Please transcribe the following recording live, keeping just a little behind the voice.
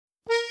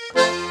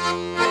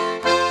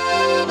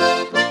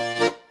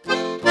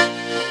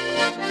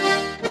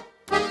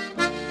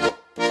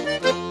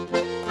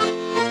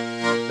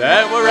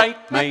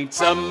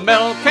maids are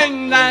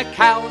milking their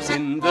cows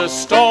in the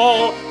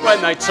stall.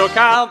 When they took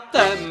out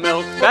their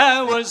milk,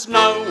 there was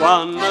no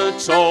one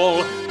at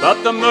all.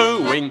 But the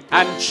mooing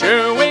and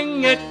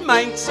chewing, it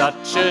made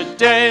such a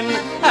din,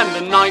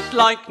 and a night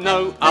like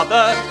no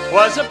other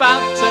was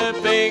about to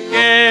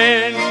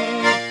begin.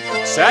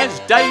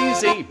 Says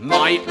Daisy,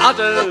 my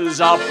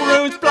udders are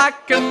bruised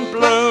black and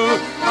blue.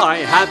 I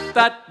had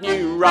that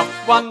new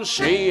rough one,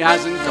 she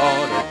hasn't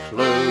got a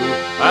clue.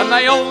 And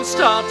they all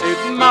started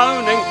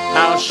moaning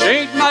how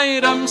she'd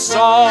made 'em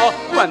sore,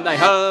 when they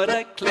heard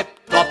a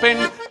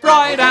clip-clopping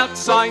right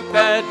outside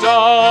their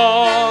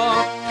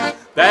door.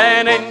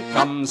 Then in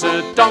comes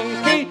a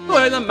donkey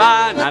with a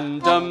man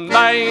and a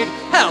maid.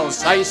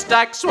 Hell's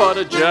haystacks, what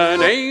a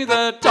journey,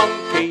 the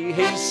donkey,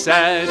 he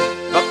said.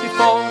 But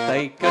before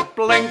they could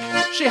blink,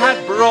 she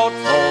had brought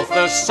forth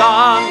the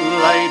son,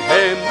 laid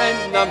him in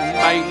the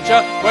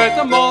manger with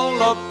them all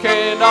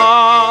looking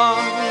on.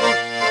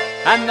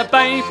 And the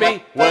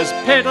baby was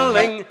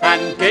piddling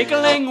and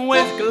giggling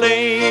with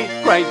glee.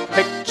 Great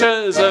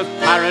pictures of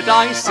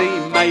paradise he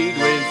made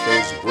with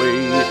his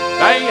wee.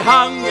 They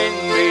hung in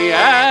the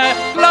air,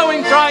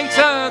 glowing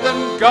brighter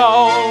than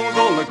gold,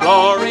 all the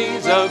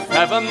glories of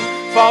heaven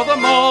for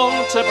them all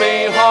to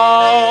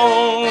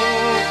behold.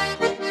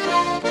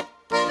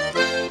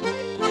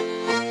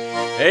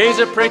 He's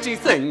a pretty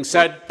thing,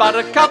 said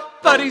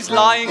Buttercup, but he's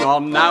lying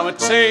on now at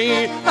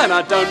tea. And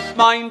I don't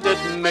mind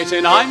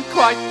admitting I'm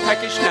quite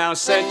peckish now,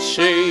 said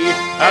she.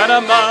 And a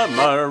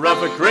murmur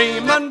of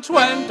agreement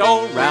went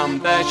all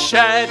round their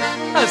shed,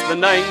 as the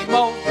name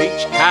of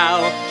each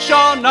cow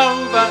shone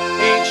over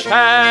each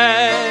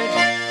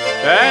head.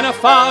 Then a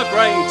far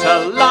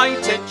greater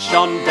light, it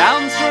shone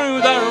down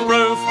through the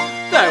roof.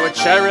 There were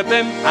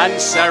cherubim and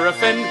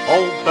seraphim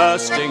all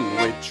bursting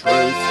with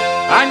truth.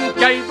 And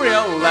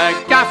Gabriel, their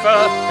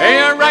gaffer, he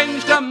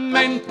arranged them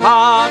in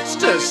parts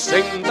to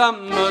sing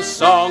them a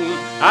song.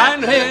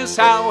 And here's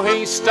how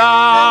he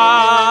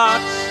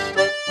starts.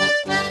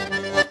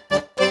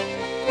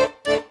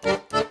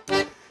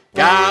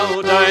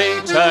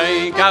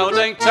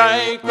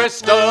 Gaudete,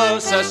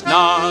 Christus es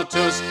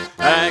natus,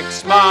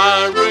 ex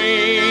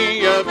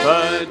Maria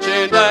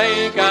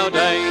Virgine,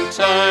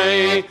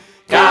 gaudete.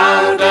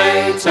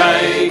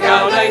 Gaudete,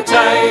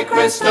 gaudete,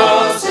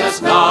 Christus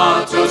es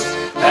natus,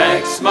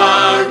 ex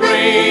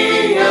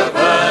Maria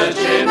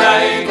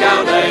Virgine,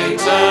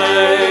 gaudete.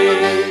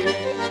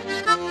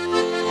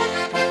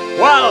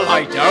 Well,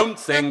 I don't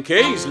think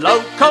he's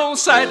local,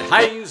 said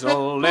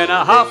Hazel in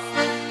a huff.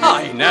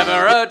 I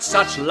never heard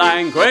such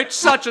language,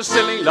 such a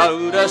silly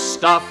load of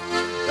stuff.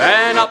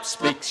 Then up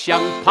speaks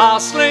young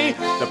Parsley,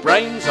 the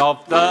brains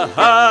of the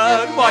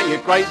herd. Why, you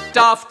great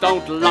daft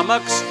old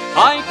lummox,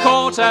 I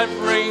caught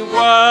every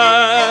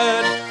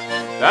word.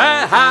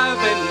 They're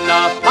having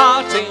a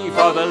party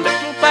for the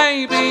little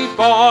baby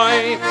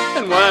boy,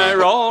 and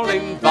we're all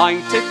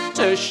invited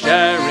to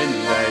share in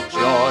their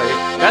joy.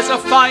 There's a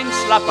fine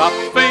slap-up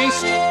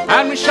feast,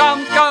 and we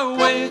shan't go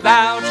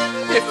without.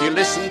 If you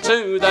listen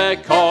to their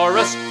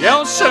chorus,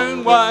 you'll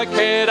soon work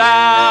it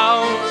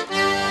out.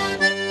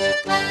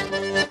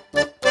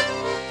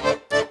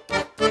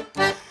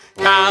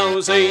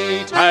 Cows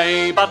eat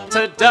hay, but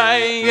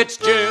today it's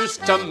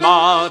juiced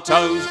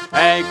tomatoes,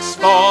 eggs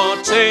for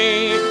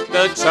tea,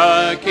 the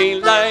turkey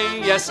lay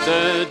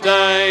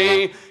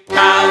yesterday.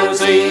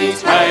 Cows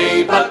eat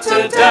hay, but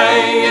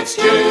today it's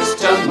juiced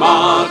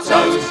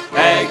tomatoes,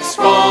 eggs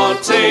for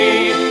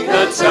tea,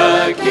 the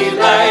turkey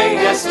lay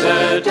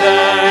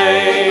yesterday.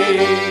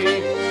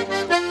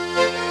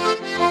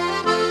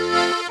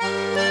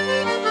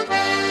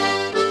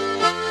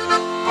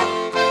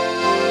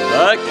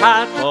 The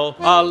cattle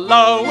are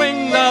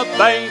lowing, the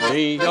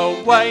baby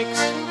awakes,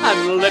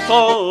 and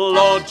little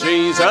Lord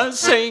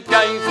Jesus, he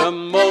gave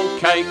them all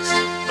cakes.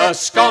 A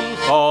scone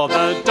for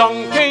the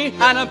donkey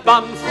and a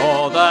bun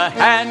for the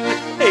hen.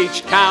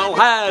 Each cow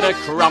had a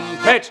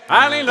crumpet,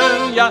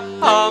 hallelujah,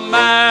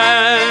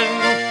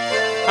 amen.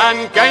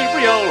 And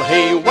Gabriel,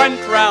 he went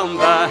round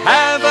the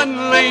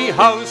heavenly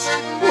host,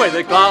 with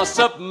a glass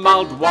of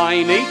mulled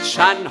wine each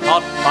and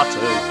hot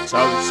buttered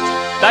toast.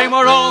 They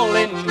were all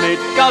in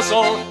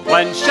mid-guzzle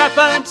when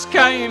shepherds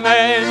came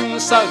in,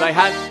 so they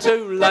had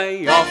to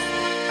lay off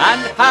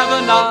and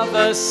have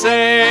another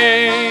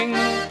sing.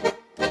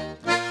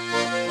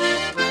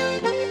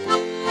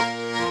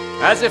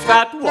 As if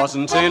that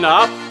wasn't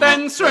enough,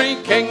 then three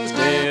kings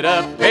did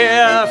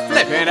appear.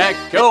 Flippin' heck,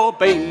 you'll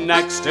be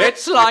next,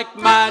 it's like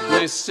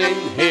madness in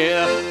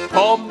here.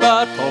 Poor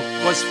Myrtle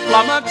was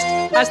flummoxed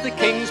as the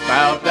kings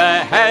bowed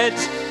their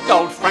heads.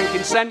 Gold,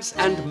 frankincense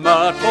and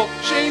myrtle,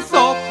 she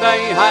thought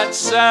they had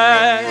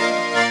said.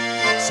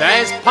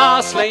 Says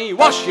Parsley,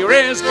 wash your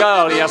ears,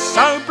 girl, you're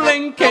so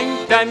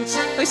blinking dense.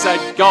 They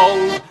said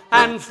gold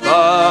and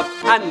fur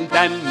and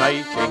then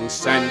making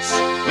sense.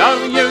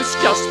 No use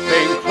just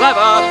being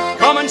clever,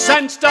 common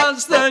sense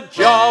does the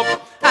job.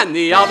 And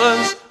the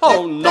others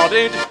all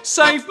nodded,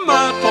 save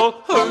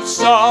Myrtle who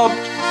sobbed.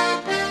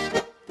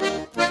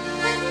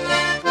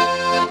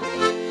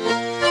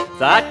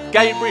 that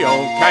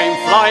Gabriel came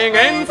flying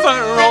in for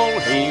all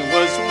he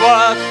was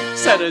worth,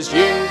 said as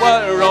you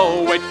were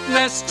all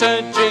witness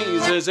to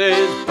Jesus'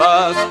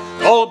 birth,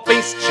 all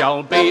beasts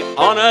shall be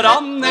honoured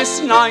on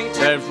this night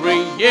every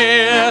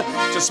year,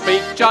 to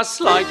speak just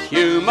like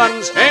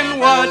humans in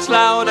words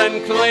loud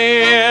and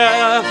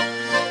clear.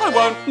 I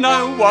won't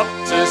know what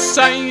to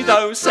say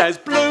though, says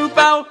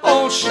Bluebell,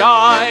 all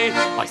shy.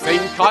 I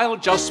think I'll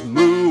just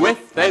moo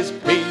if there's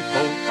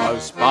people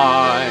close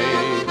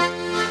by.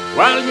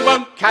 Well, you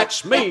won't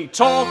catch me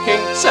talking,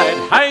 said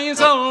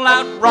Hazel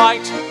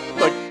outright,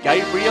 but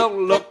Gabriel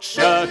looked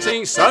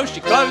shirty, so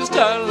she closed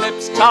her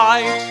lips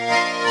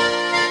tight.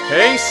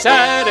 He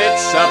said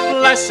it's a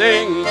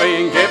blessing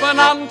being given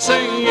unto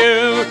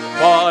you,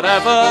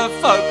 whatever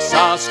folks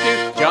ask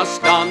you,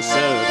 just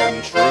answer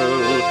them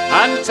true,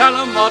 and tell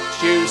them what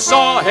you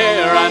saw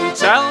here, and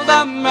tell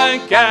them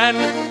again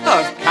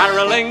of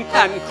caroling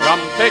and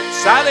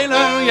crumpets.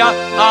 Hallelujah,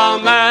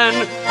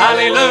 amen,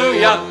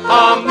 hallelujah,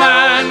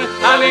 amen,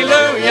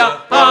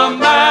 hallelujah,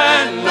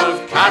 amen,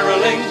 of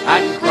caroling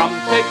and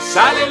crumpets.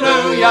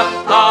 Hallelujah,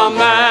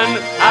 amen,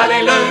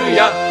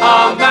 hallelujah,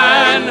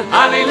 amen,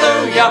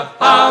 hallelujah,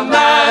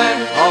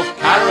 amen, of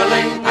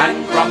caroling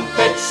and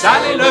crumpets.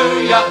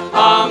 Hallelujah,